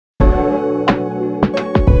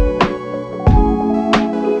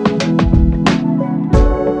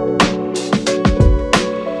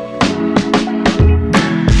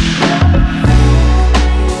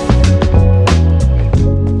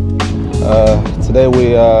Today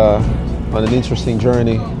we are on an interesting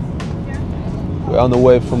journey. We're on the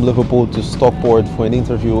way from Liverpool to Stockport for an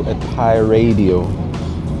interview at Pi Radio.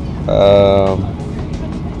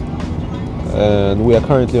 And we are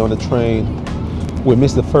currently on a train. We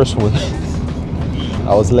missed the first one.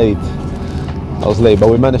 I was late, but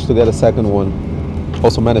we managed to get a second one.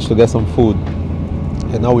 Also managed to get some food.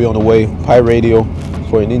 And now we're on the way, Pi Radio,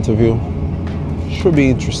 for an interview. Should be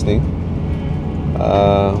interesting.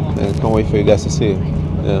 And can't wait for you guys to see it.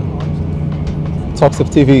 Yeah. Talks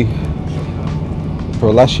of TV.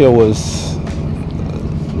 Bro, last year was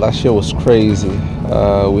crazy.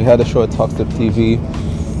 We had a show at Talks of TV,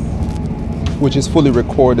 which is fully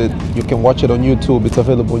recorded. You can watch it on YouTube. It's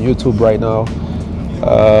available on YouTube right now.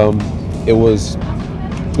 It was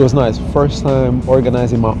nice. First time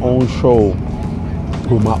organizing my own show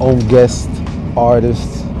with my own guest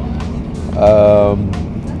artists,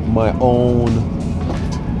 my own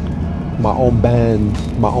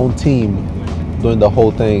band, my own team, doing the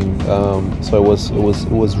whole thing. So it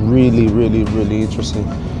was really interesting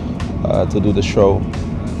to do the show.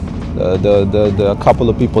 The couple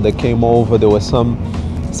of people that came over, there were some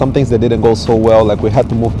things that didn't go so well. Like we had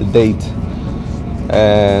to move the date,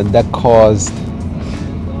 and that caused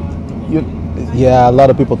a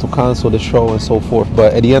lot of people to cancel the show and so forth.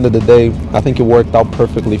 But at the end of the day, I think it worked out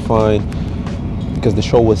perfectly fine because the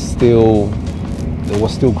show was still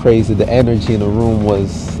crazy. The energy in the room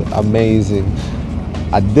was amazing.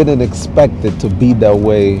 I didn't expect it to be that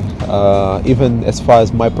way. Even as far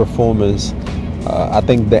as my performance, I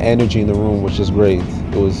think the energy in the room was just great.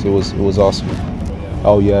 It was awesome.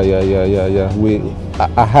 Oh yeah.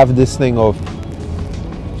 I have this thing of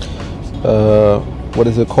what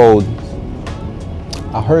is it called?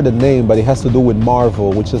 I heard the name, but it has to do with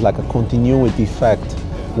Marvel, which is like a continuity effect,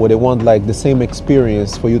 where they want like the same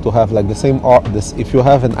experience for you to have like the same art. If you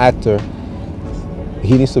have an actor,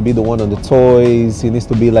 he needs to be the one on the toys. He needs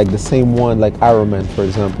to be like the same one, like Iron Man, for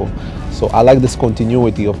example. So I like this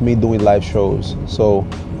continuity of me doing live shows. So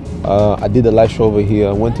I did a live show over here.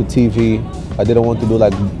 I went to TV. I didn't want to do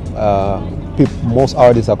like most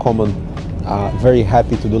artists are common. Very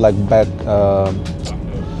happy to do like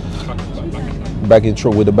backing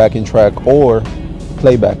with the backing track or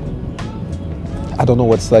playback. I don't know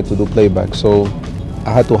what it's like to do playback, so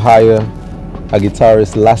I had to hire a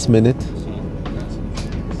guitarist last minute.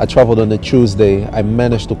 I traveled on a Tuesday. I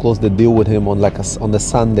managed to close the deal with him on the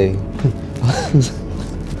Sunday.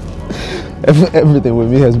 Everything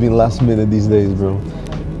with me has been last minute these days, bro.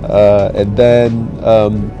 And then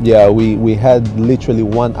we had literally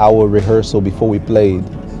 1 hour rehearsal before we played.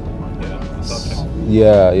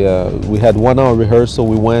 Yeah, we had 1 hour rehearsal.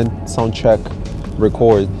 We went, sound check,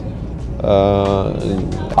 record.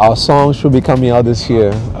 Our song should be coming out this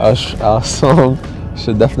year. Our song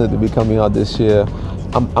should definitely be coming out this year.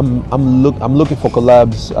 I'm looking for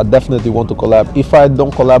collabs. I definitely want to collab. If I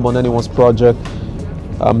don't collab on anyone's project,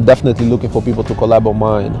 I'm definitely looking for people to collab on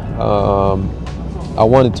mine. I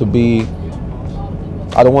want it to be.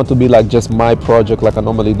 I don't want to be like just my project like I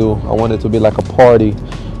normally do. I want it to be like a party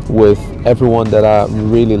with everyone that I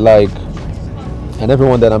really like and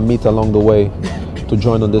everyone that I meet along the way to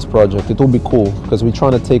join on this project. It will be cool because we're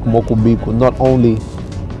trying to take Moku Biku not only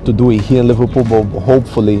to do it here in Liverpool, but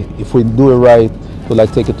hopefully if we do it right, to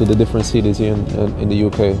like take it to the different cities here in the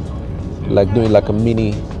UK, like doing like a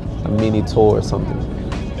mini tour or something.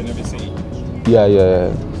 In every city?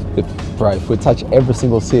 Yeah. If we touch every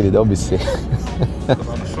single city, that'll be sick.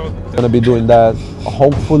 Gonna be doing that.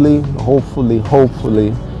 Hopefully,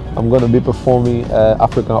 I'm gonna be performing at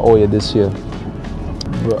African Oya this year.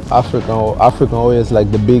 Bro, African Oya is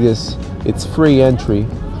like the biggest. It's free entry,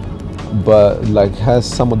 but like has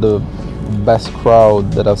some of the best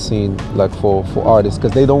crowd that I've seen like for artists,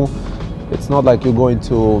 because they don't. It's not like you're going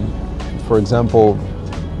to, for example,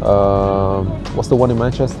 what's the one in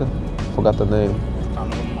Manchester? Forgot the name.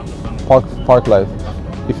 Park Life.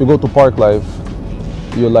 If you go to Park Life,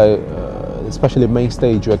 you're like, especially main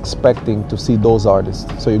stage, you're expecting to see those artists.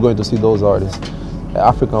 So you're going to see those artists. At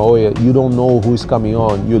African Oya, you don't know who's coming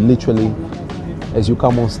on. You literally, as you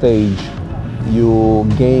come on stage, you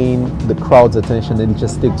gain the crowd's attention and it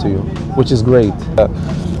just stick to you, which is great.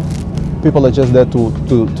 People are just there to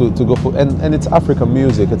go for, and it's African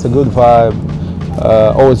music. It's a good vibe,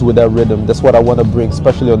 always with that rhythm. That's what I want to bring,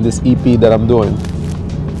 especially on this EP that I'm doing.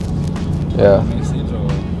 Yeah.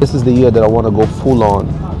 This is the year that I want to go full on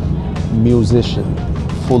musician,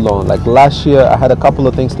 full on. Like last year, I had a couple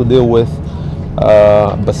of things to deal with,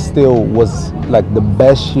 but still was like the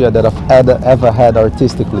best year that I've ever had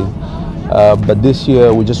artistically. But this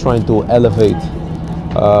year, we're just trying to elevate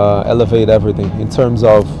everything in terms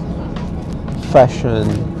of fashion.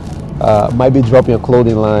 Might be dropping a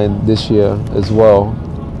clothing line this year as well.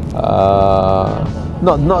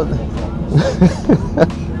 Not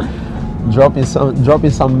dropping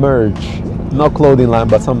some merch, not clothing line,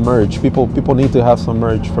 but some merch. People need to have some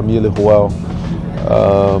merch from Yilly Ruel.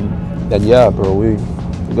 And yeah, bro, we're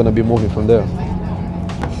gonna be moving from there.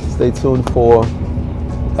 Stay tuned for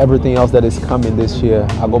everything else that is coming this year.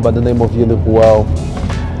 I go by the name of Yilly Ruel.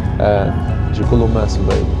 Jikulumesu,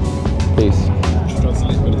 baby. Peace.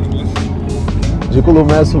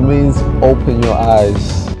 Jikulumesu means open your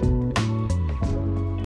eyes.